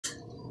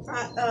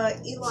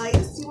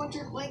Elias, do you want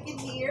your blanket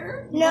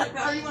here? No.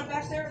 Or you want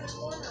back there in the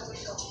corner?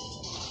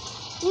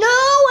 No,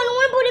 I don't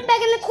want to put it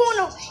back in the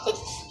corner.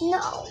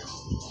 No.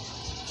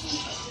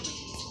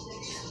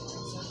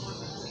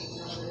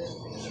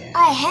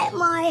 I hit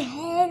my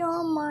head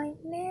on my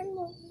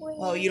memory.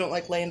 Oh, you don't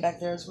like laying back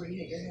there? That's where you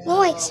hit your head.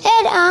 No, I said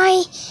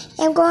I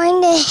am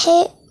going to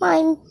hit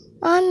my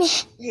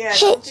yeah,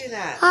 don't do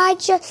that. I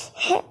just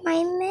hit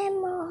my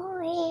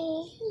memory.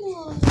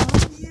 Oh,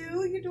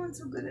 you're doing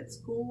so good at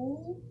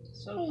school.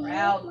 So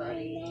proud,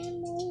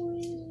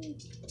 buddy.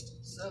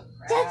 So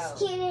proud. Just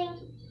kidding.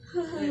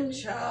 Good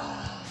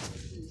job.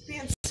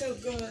 Being so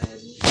good.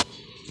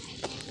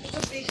 A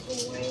big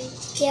boy.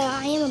 Yeah,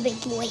 I am a big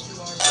boy.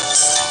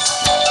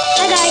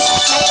 Hi guys,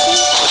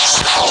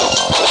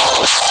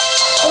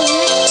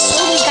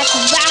 we got the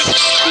back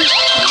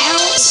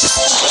now.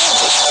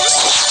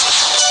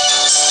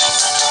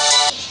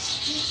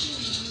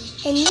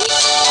 And you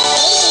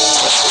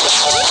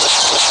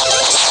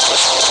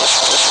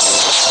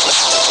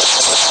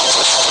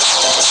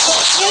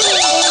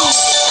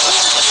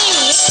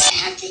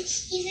have to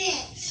eat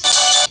it.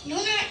 No,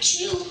 not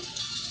you.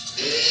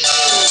 Do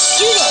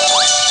it.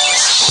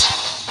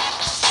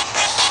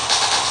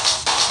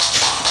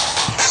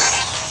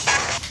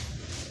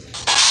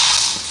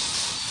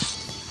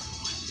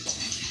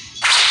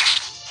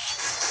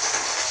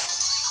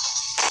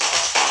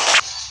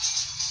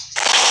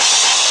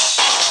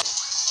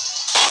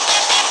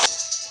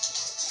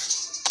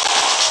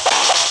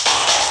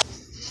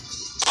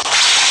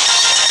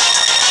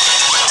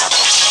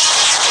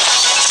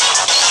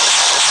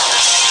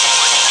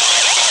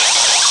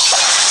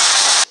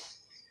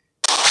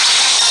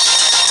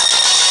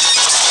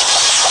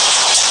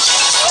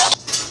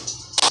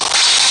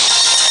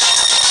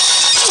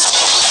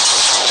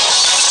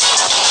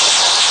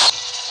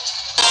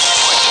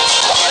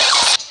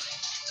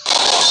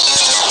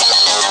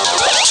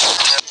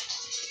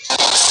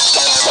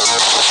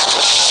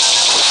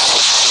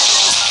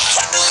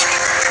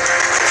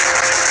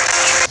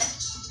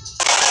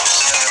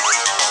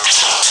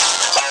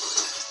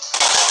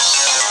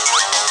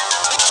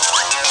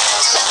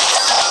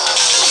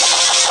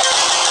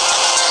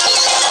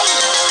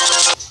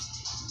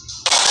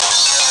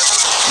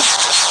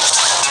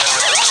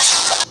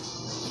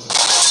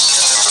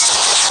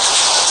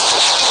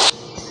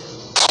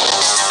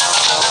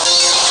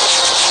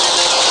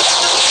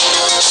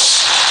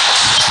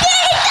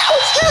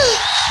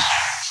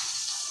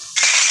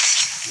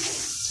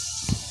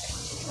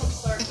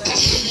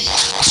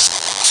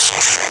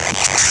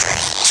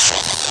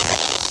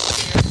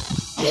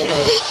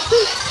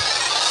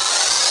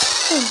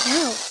 Oh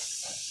no.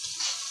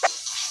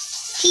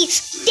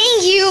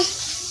 Thank you.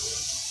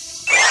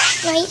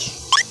 Right.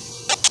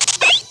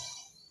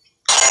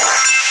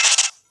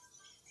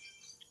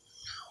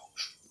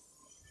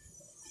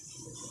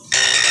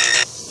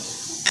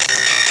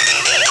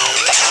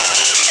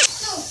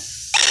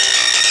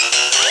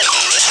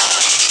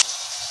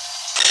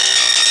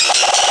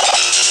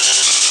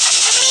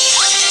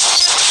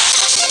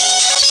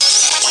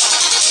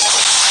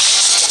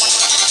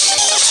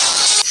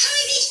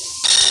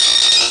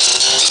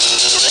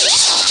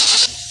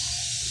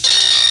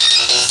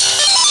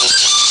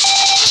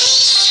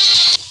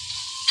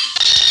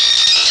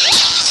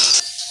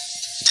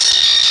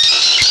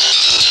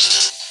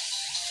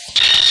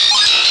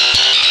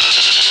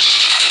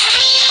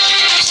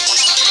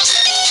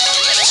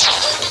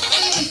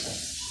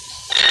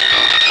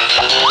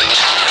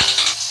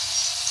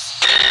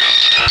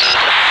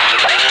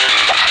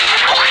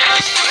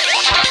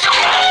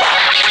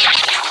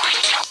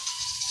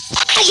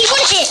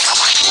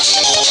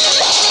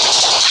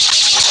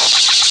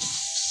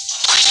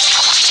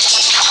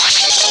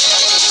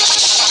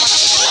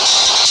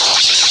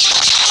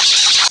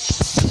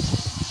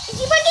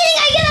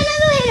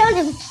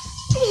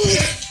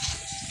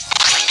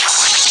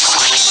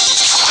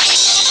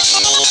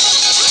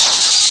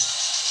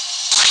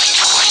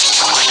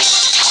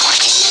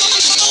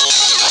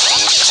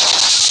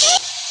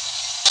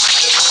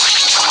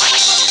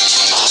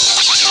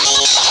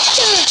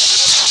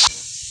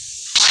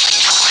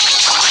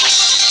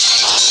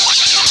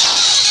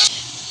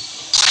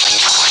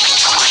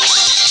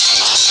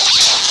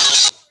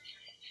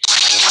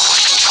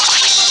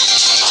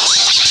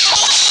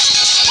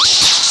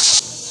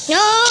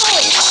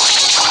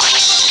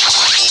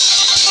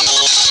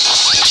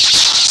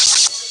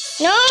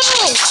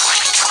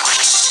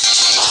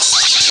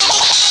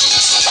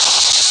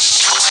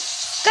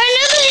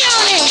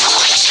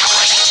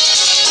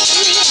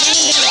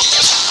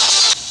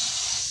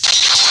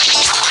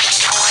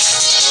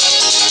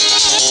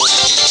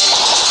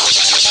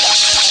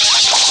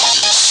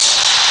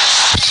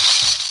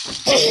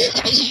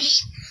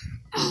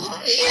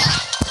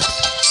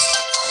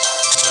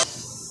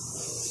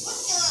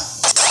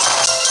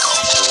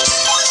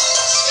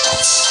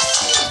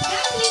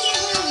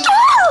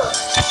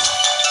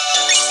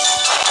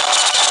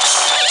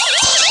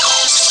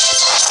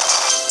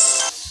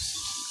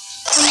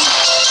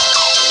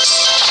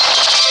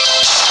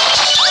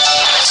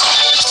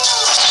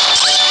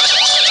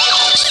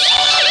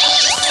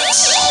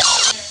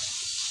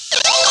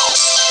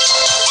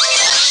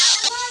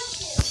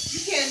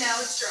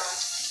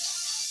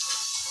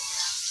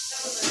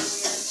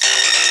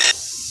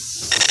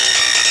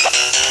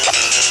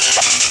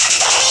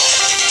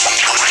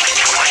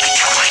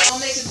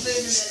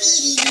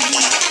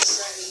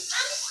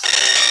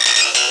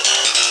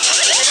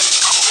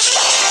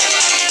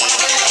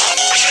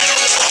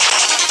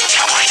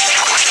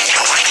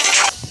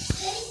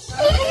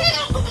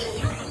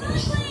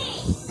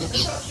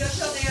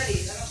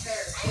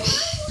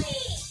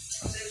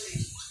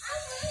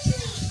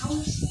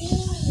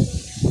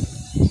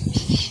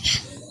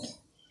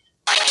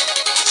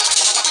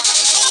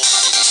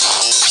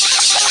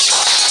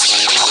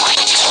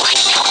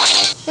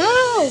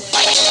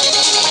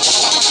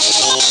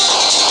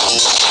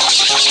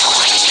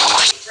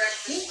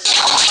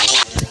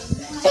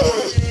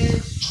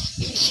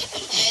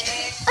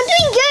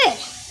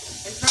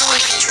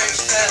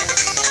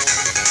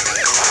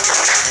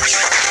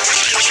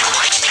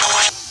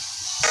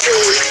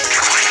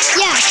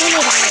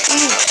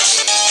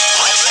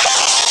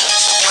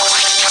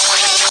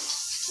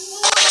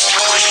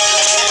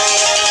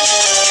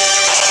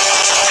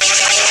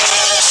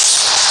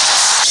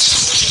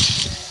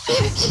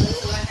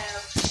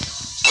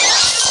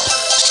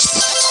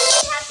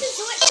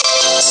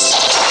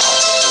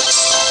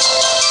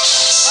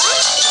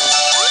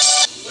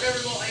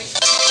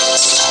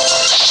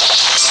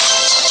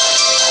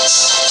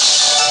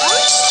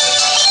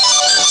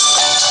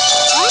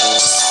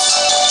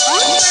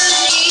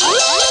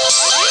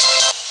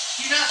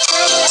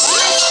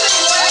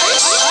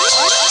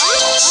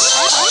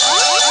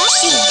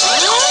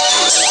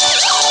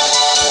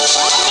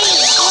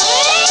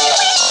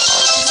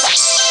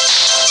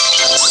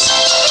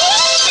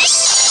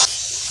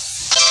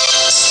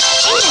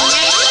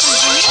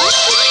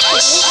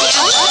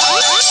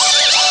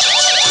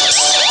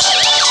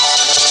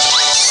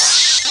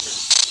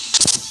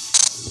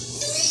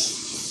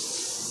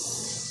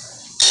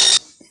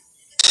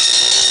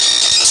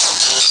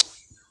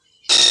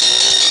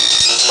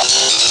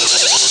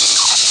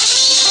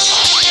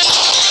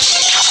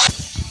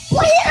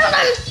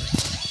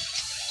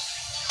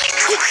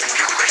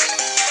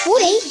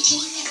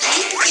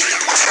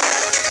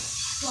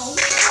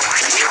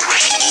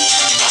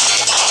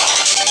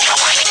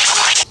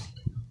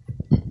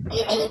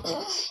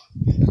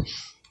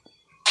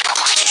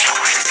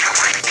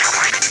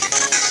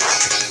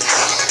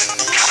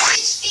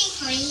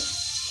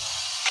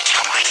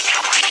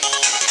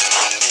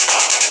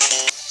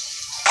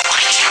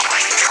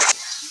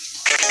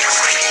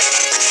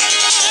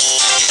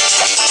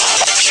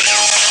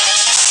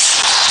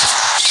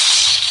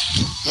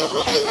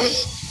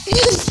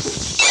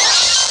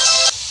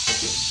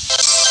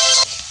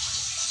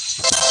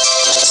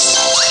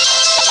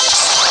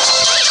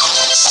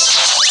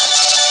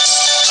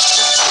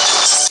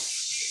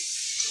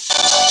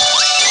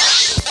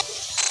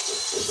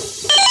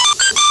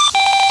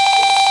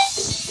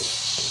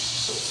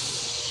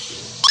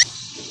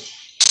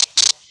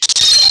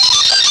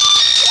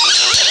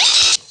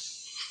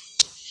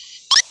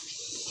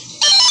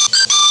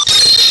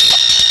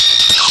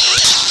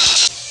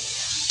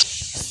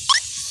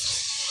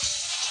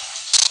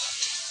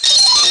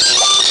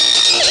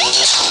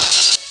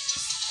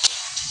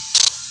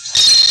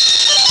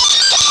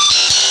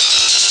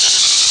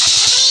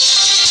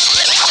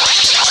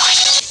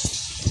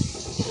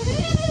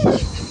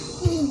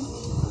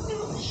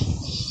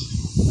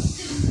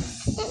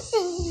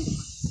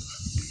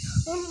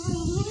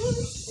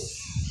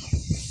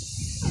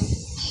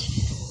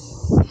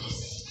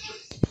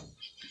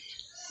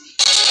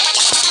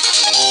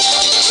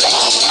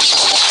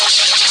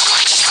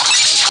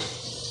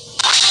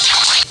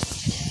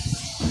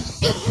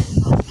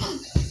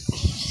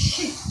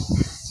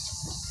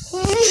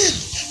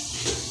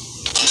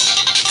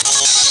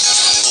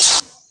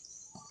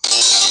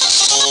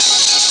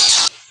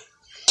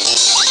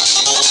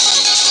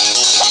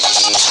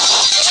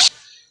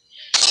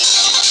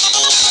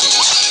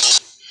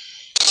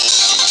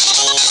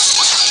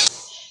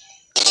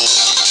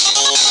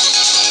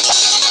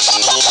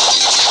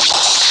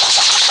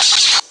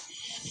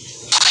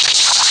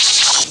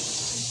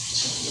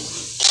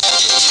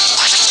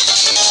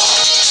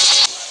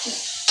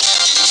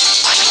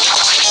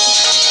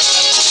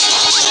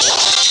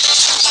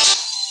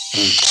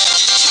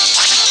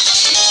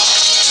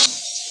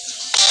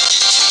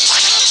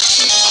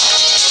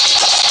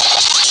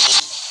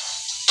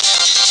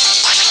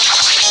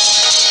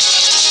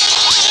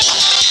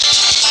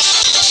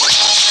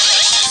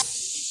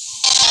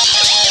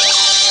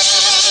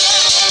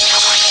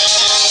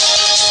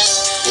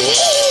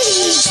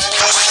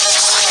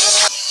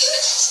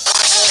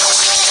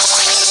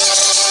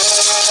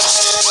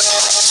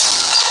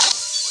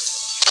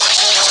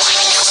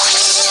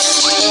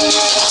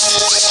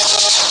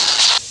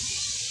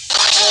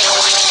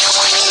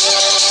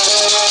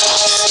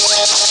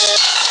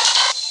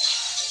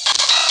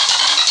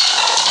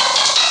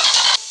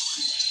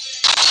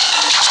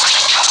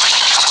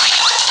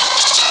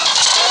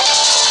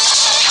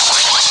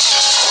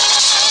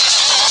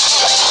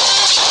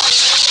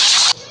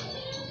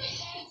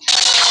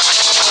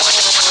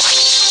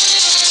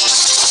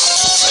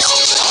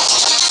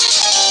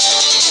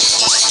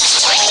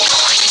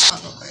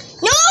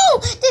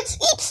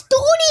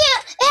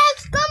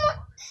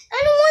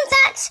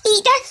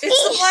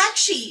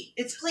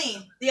 It's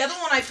clean. The other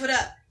one I put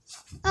up.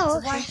 Oh, it's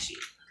a black sheet.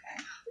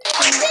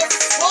 Okay.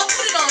 Well, I'll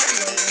put it on for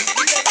you later.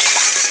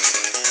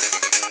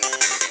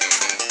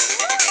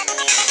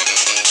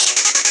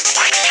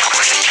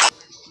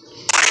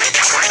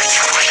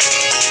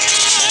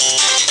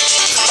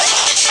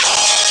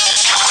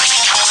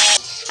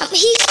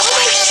 He's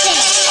always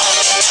there.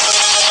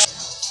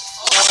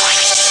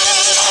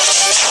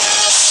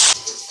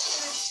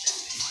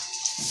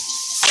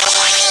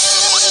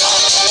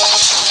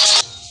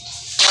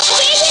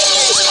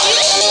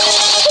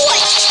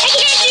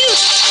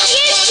 I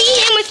can't see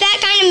him with that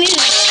kind of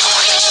move.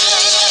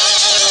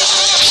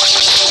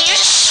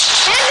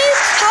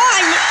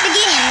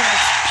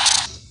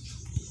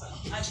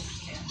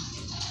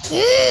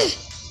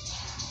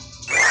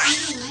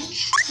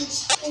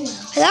 A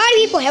lot of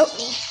people helped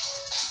me.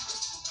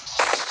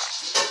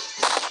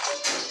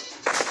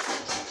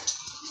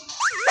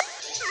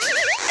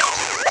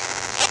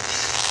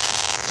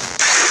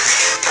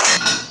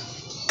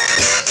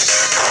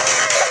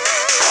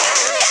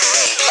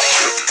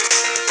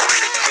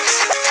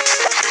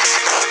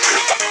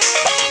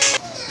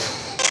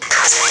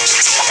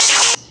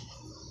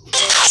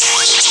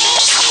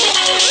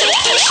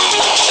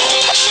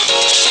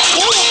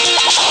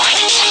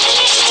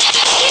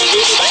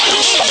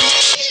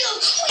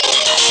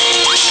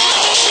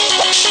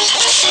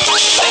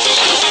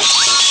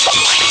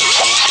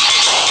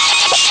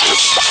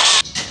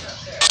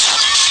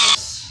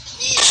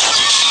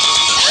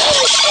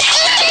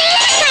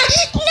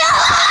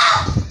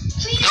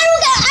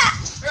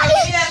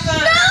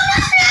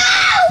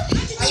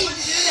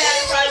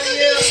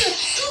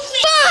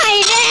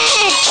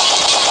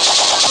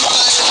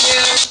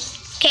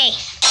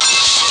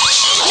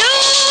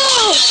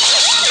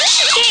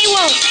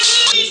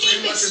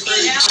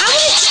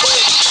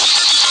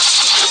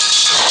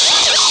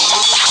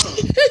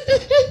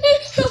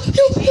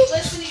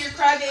 Listen to your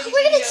crybaby.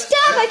 We're gonna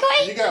stop,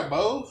 okay? You got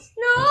both?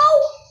 No!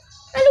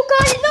 I don't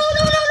got it. No.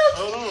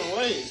 Hold on,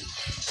 wait.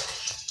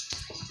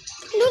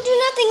 Don't do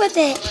nothing with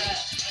it.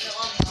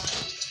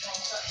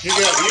 You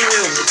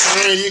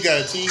got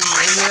a TV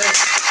in there?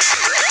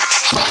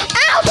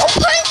 Ow, don't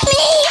punch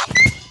me!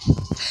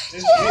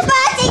 You're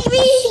batting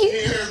me!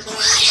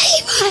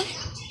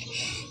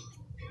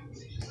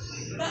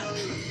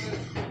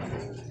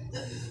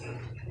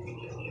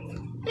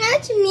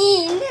 That's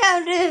mean.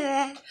 Don't do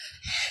that.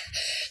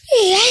 I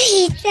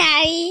hate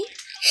Daddy.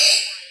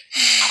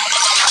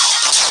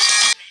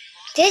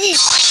 This is...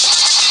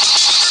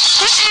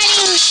 Stop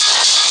adding...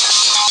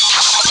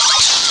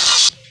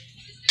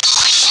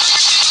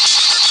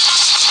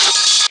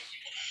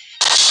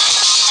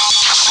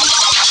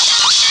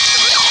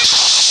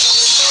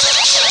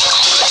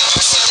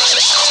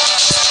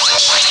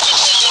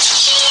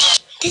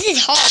 This is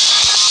hard.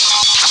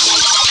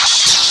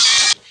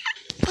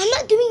 I'm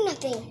not doing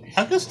nothing.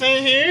 I can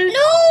stay here. No,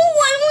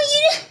 I want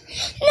you to...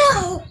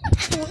 No.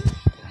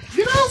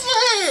 Get off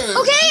here.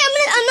 Okay, I'm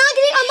not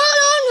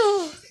no.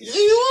 Yeah,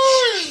 you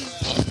are.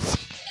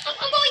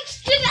 I'm going to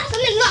do that.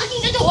 I'm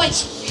locking the doors.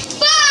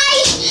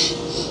 Bye.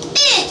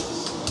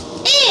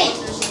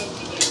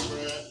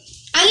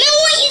 I don't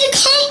want you to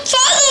come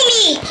follow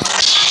me.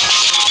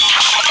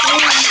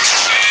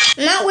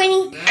 I'm not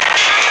winning.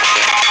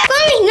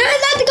 Fine, not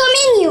allowed to come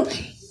in you.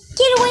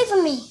 Get away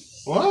from me.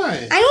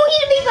 Why? I don't want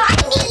you to be by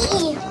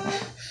me.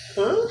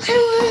 Huh? I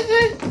don't want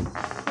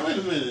to. Wait a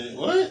minute.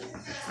 What?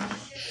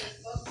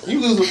 You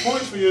lose a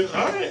point for your...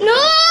 All right. No.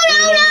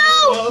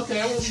 Oh, okay,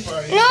 I won't be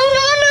by you. No.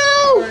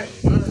 All right.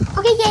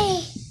 Okay, yay.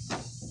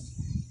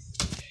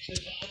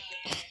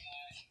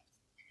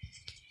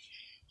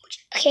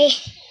 Okay.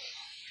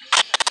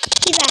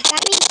 He's back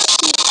at me.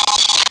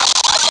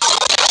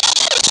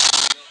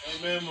 Hey,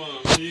 man, Mom,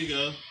 here you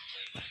go.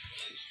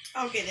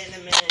 I'll get in a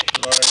minute.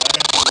 All right, I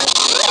got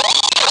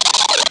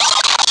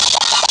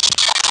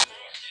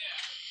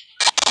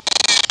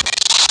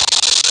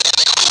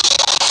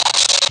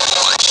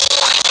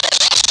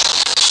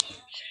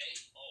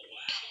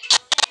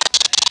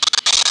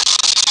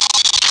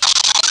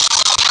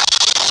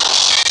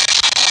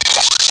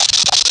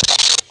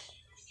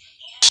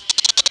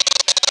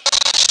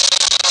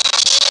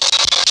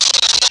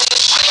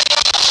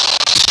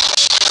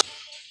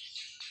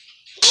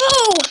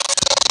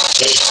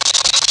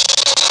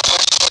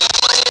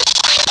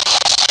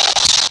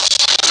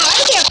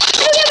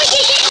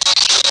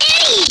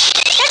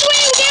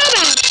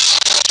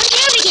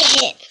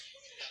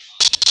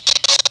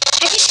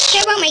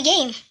My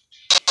game. Stop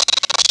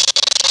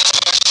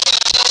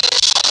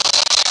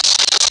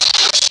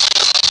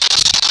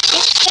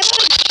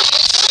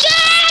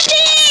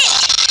it!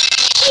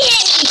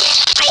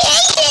 I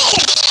hate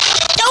it!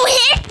 Don't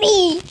hit me!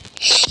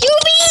 You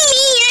beat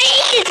me! I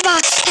hate this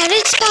box. Now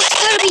this box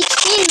gotta be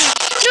in.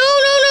 No.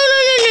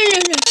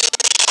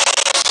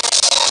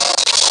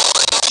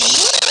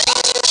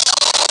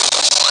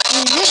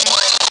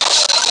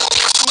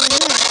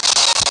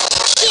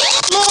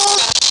 More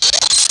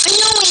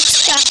annoying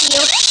stuff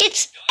here.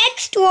 It's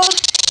extra and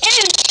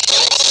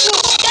extra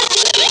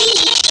doesn't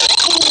need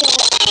anymore.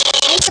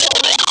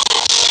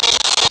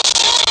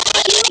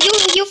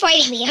 You're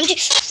fighting me. I'm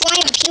just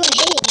flying up here and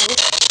hitting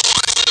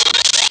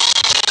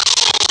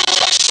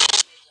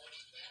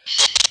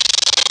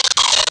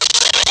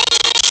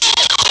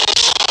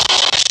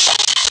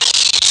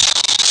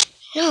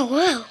you. No,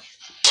 wow.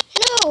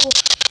 No.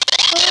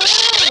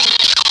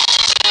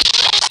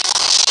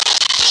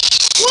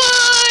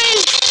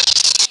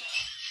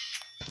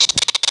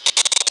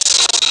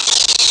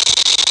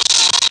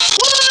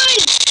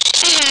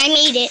 I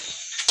made it.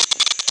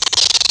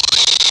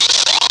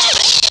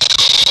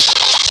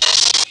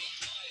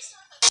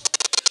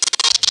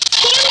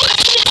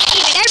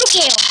 Double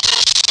kill.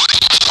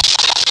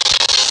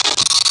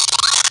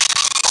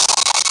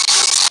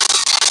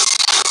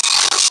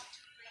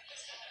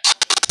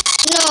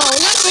 No,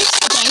 not this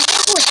again.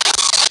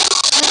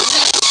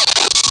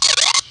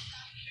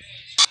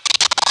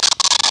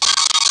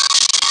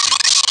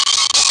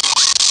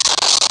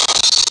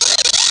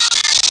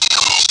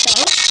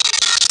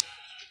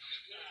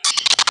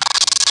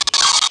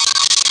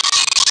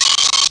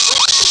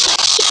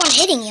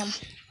 hitting him.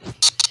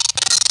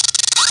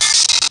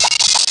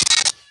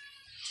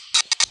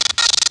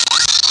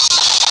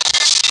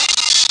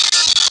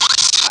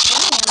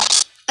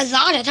 A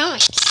lot of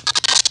times. Stop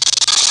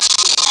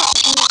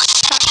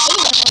hitting him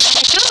a lot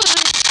of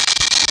times.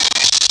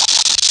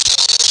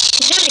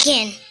 Not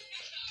again.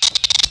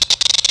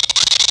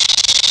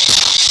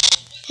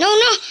 No.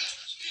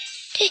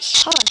 This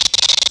is hard.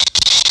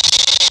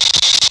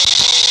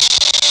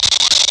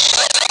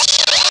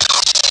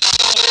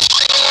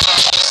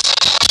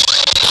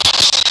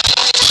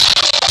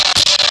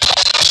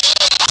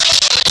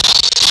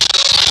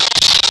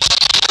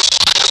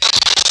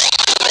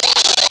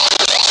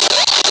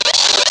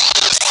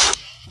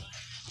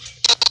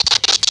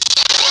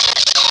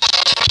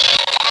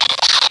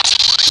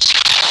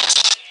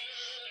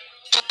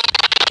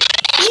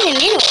 In the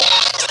middle.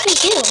 What do you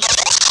do?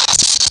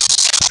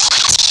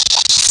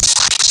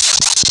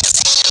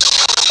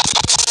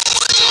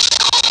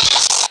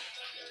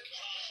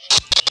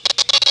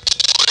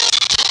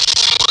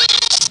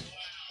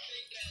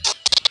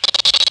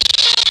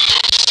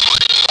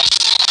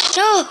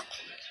 No!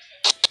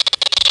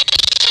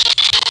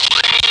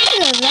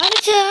 There's a lot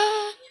of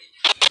time.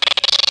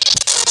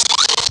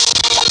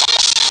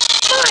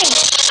 Fine!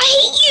 I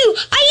hate you!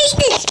 I hate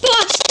this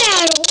boss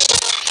battle!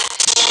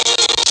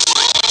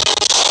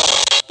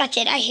 That's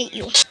it, I hate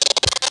you.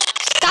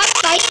 Stop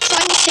trying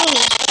to kill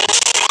me.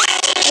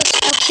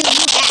 I'll kill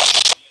you back.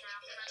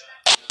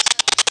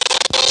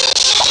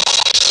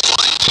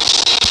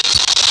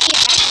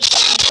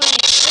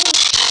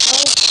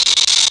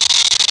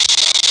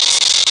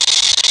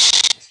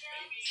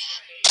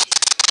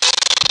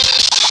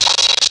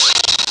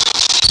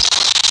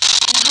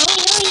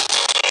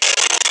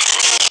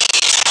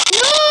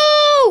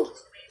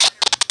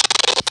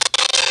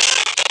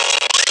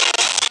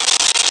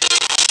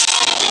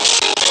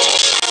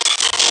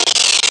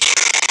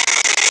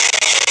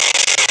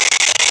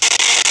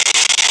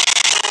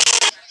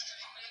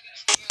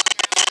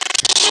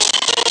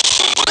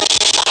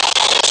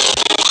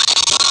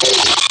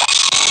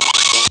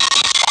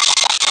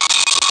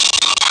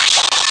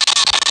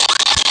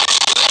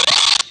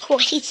 Oh,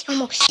 he's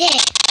almost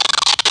dead.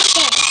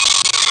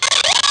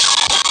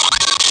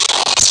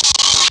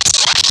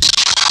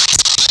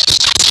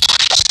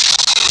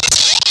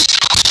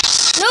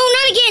 No,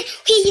 not again.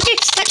 He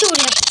just touched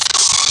over him.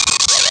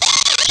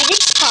 I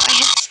did spot. I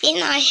have skin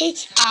on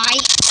his eye.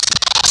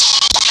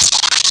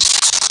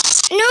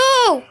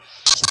 No!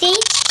 Stay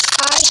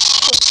eye.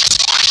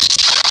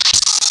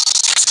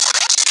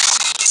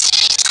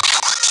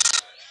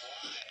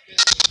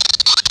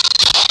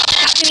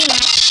 Stop doing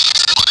that.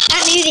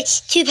 That move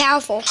is too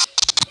powerful.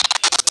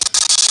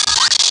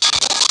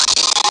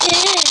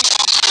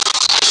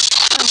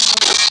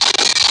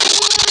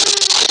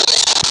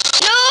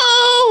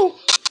 No!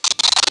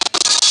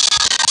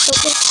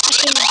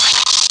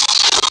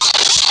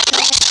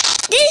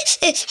 This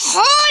is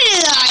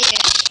harder than I am.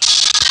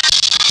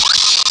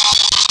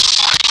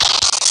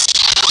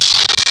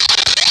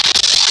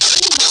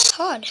 It's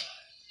hard.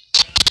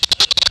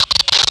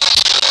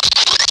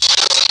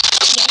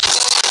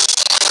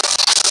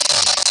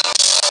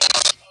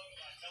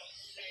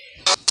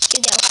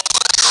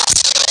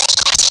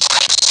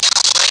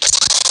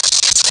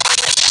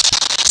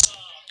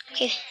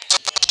 Okay.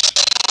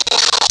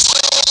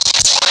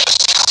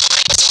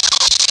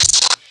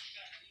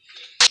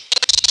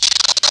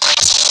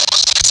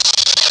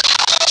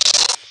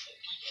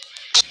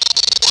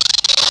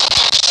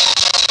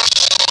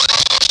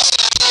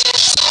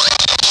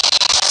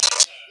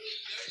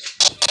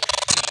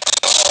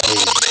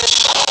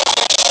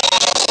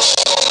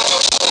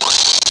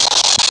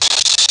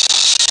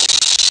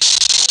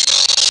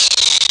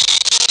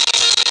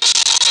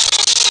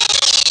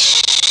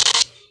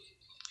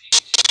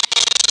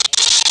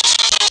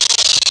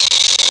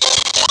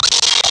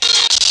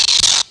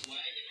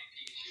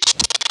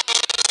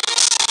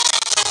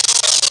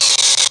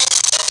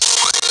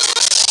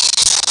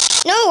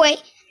 No way.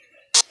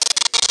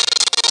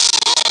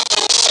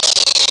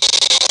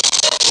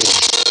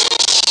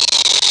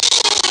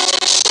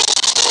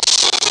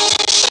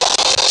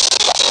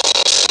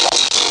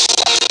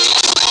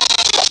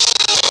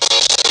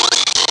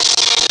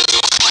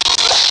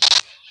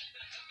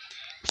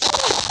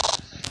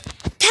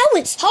 That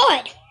was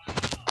hard.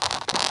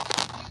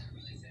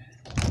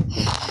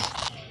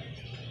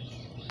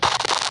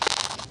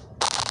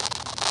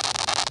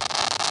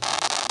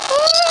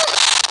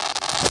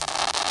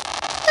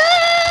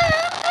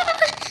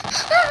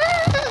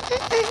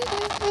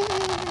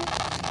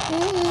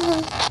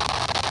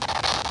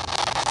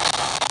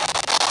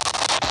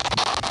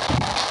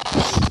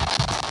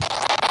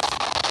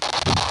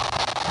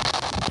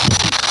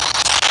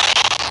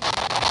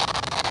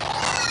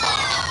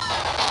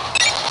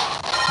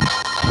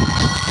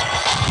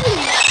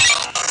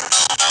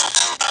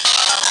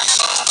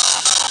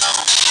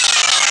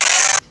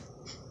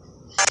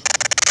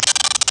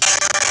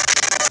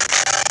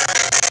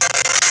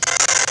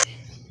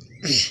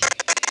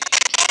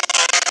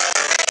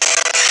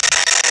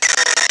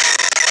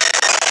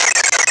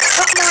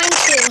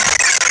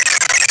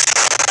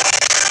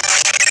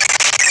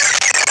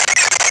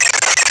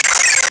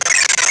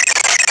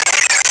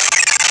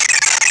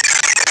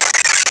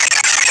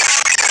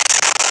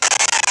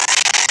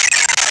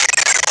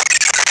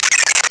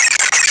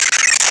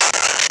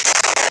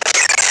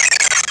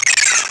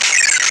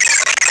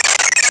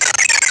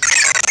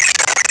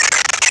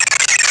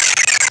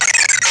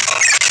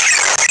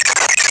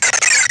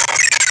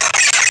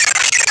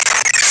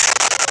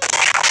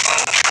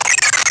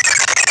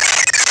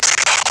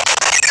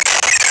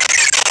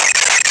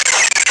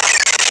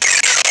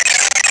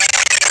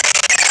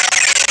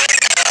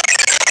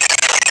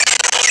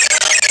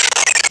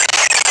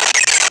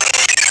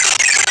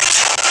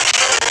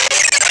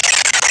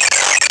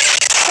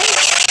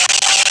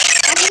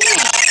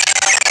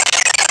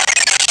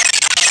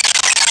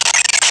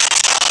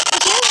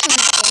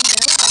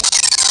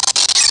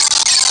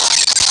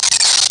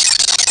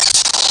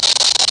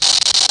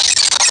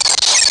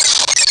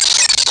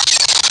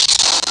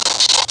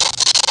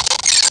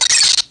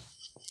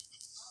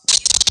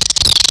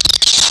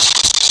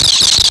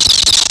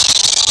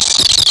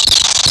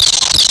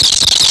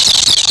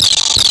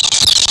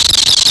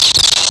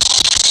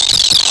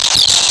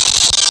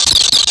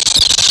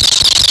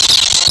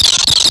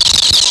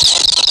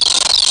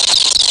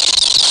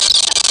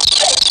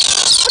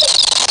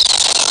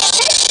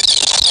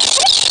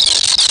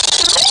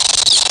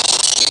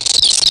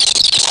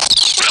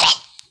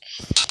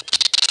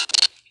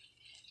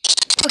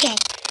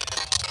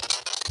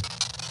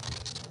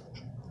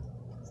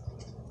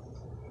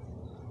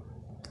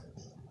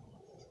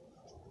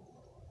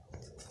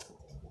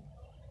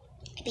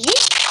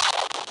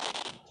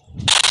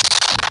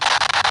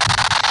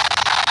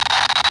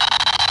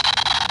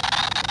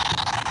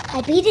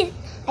 I beat it.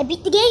 I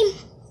beat the game.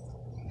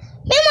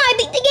 Mama, I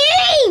beat the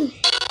game.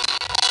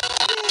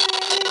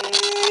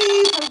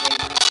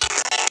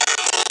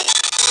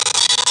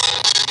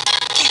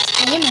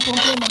 I am a full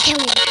game, I tell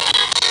you.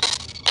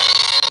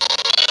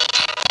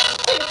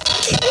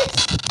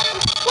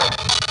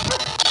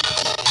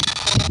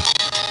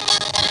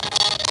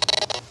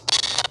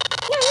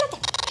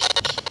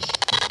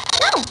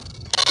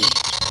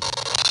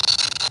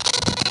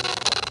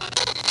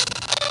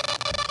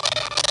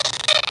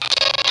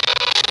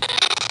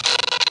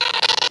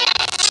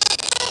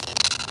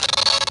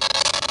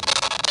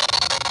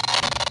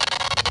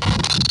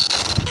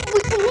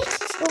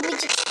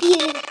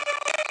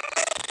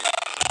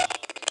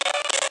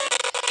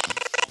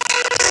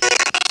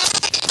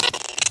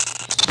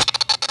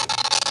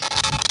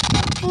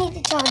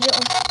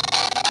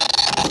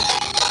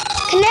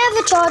 Can I have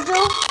a charger?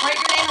 Write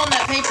your name on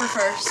that paper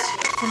first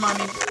for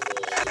mommy.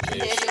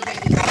 Yeah, you'll make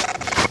it.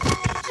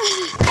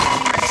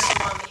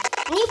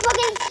 Can you plug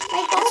in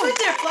my phone? It's right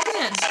there. Plug it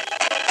in.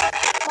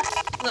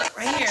 Look,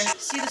 right here.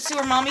 See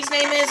where mommy's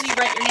name is? You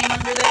write your name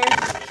under there.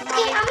 For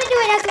Okay, mommy. I'm gonna do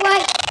it after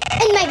I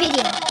end my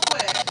video.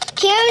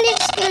 Karen is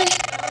gonna.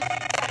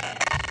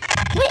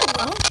 Wait,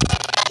 no.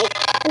 Take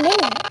a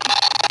minute.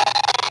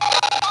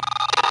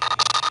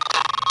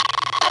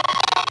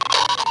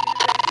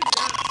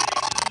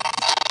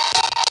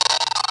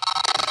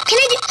 Can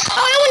I do? Oh, I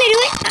want to do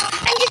it.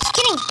 I'm just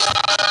kidding.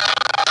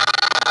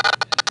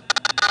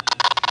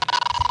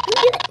 Let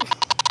me do it.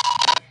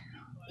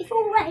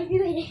 Before I do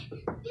it.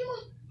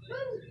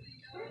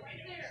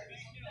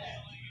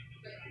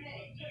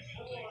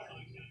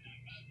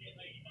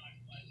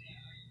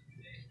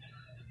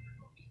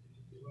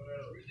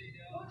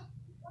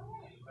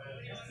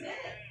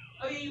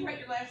 Oh, yeah, you write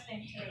your last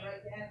name too,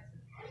 right? Yeah.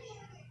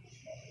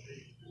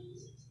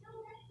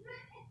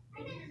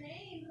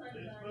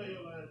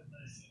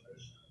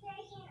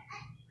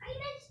 I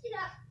messed it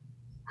up.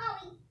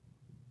 Ollie.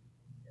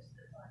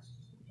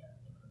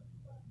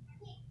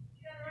 You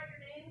gotta write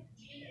your name.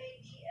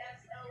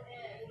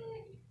 G-A-G-S-O-N.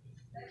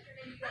 That's your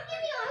name. I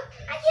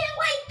can't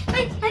wait. I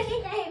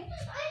can't.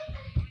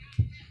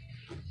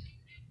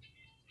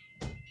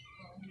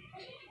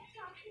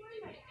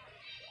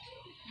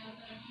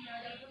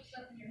 I gotta put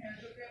stuff in your hair.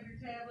 Go grab your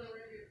tablet or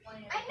whatever you're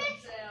playing. I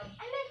messed it up.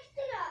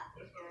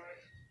 That's all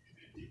right.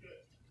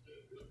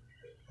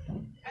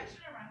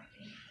 Actually, never mind.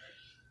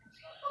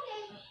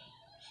 Okay.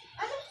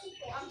 I'm gonna eat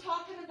it. I'm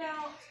talking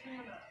about.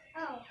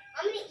 Oh,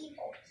 I'm gonna eat it.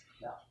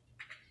 No.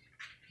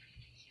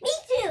 Me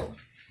too.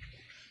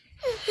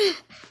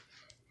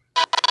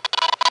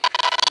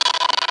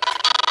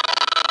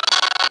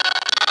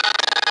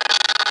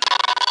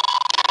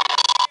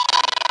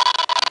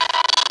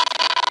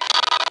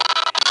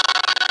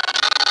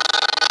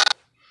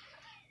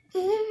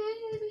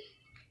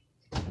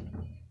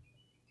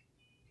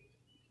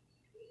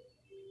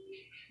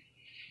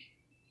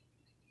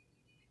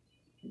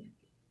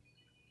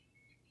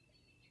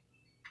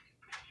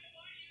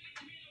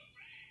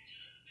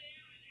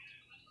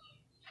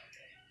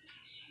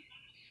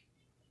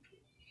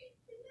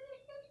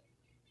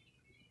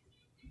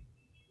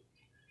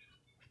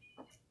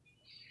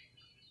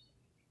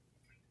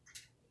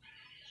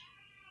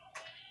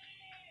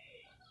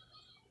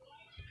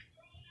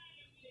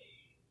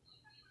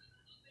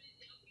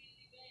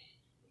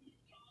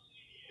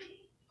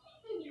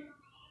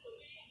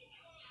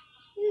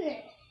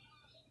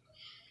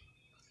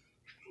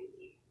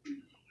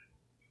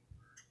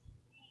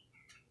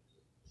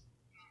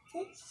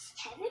 This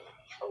Kevin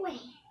away.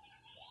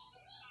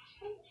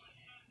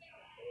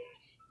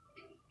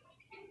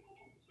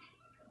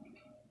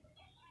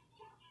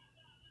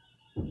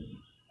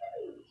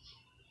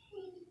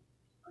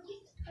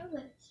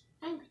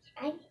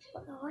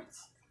 What's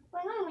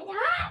going on with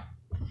that?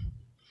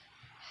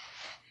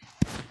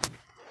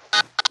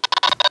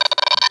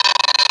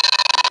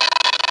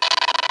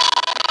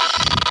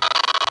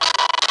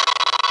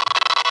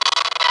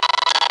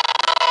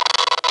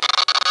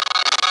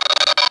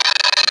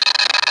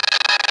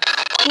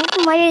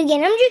 Write it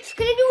again. I'm just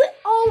gonna do it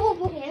all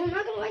over again. I'm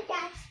not gonna write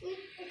that.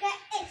 Look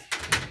at it.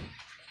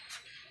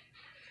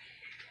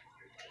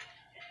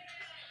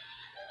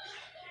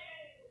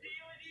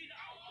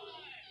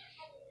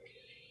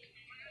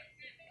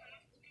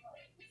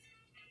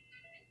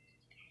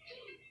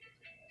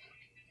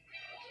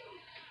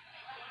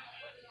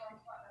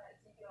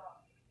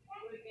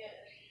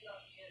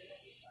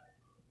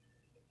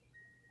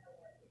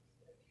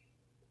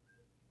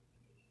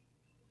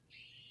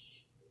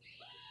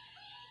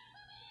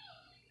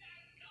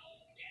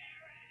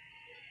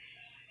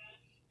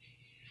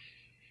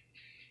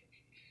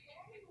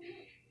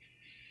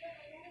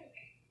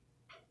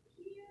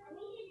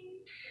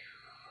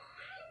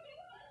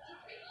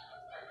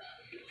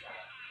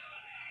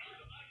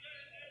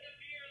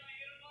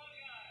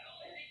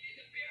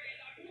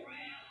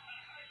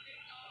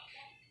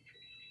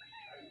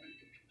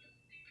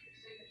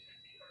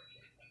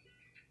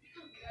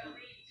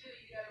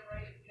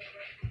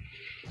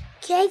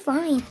 Okay,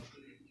 fine.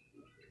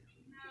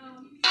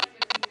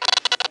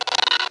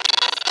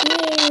 Stay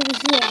over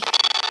here.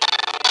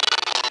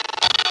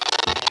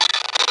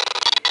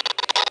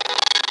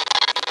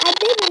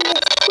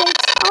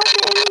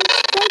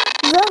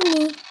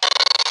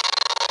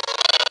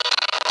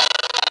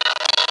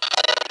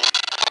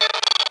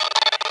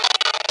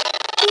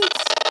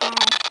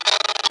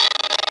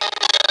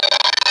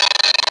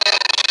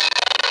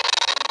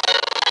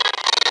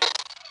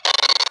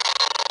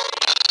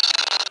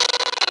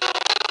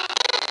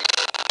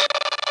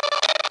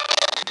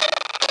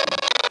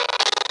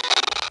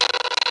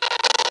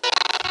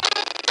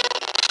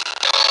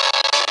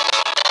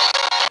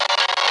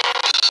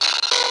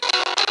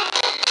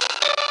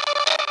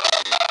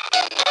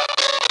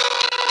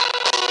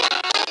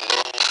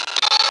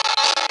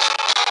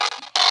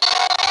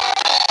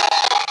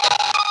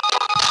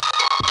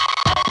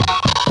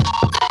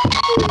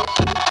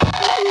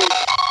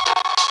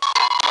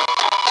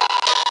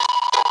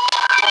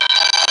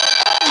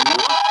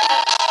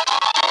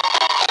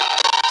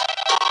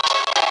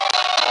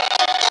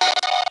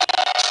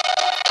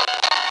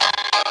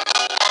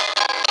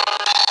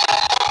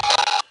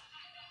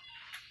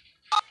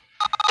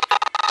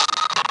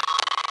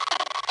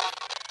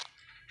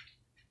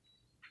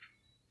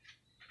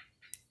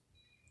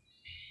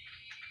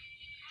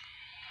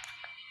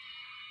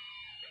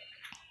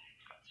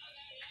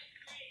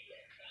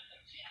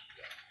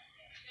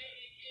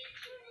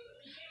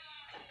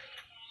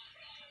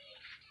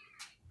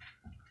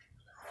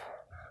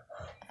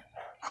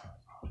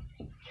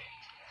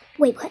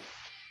 Wait, what?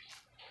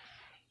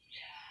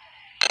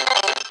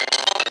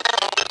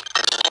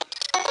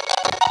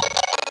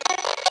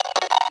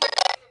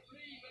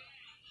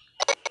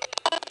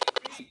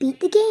 I beat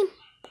the game.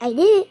 I did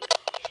it.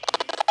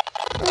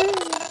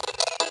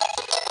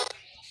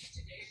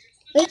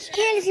 Wait, you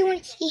can if you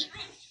want to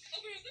see.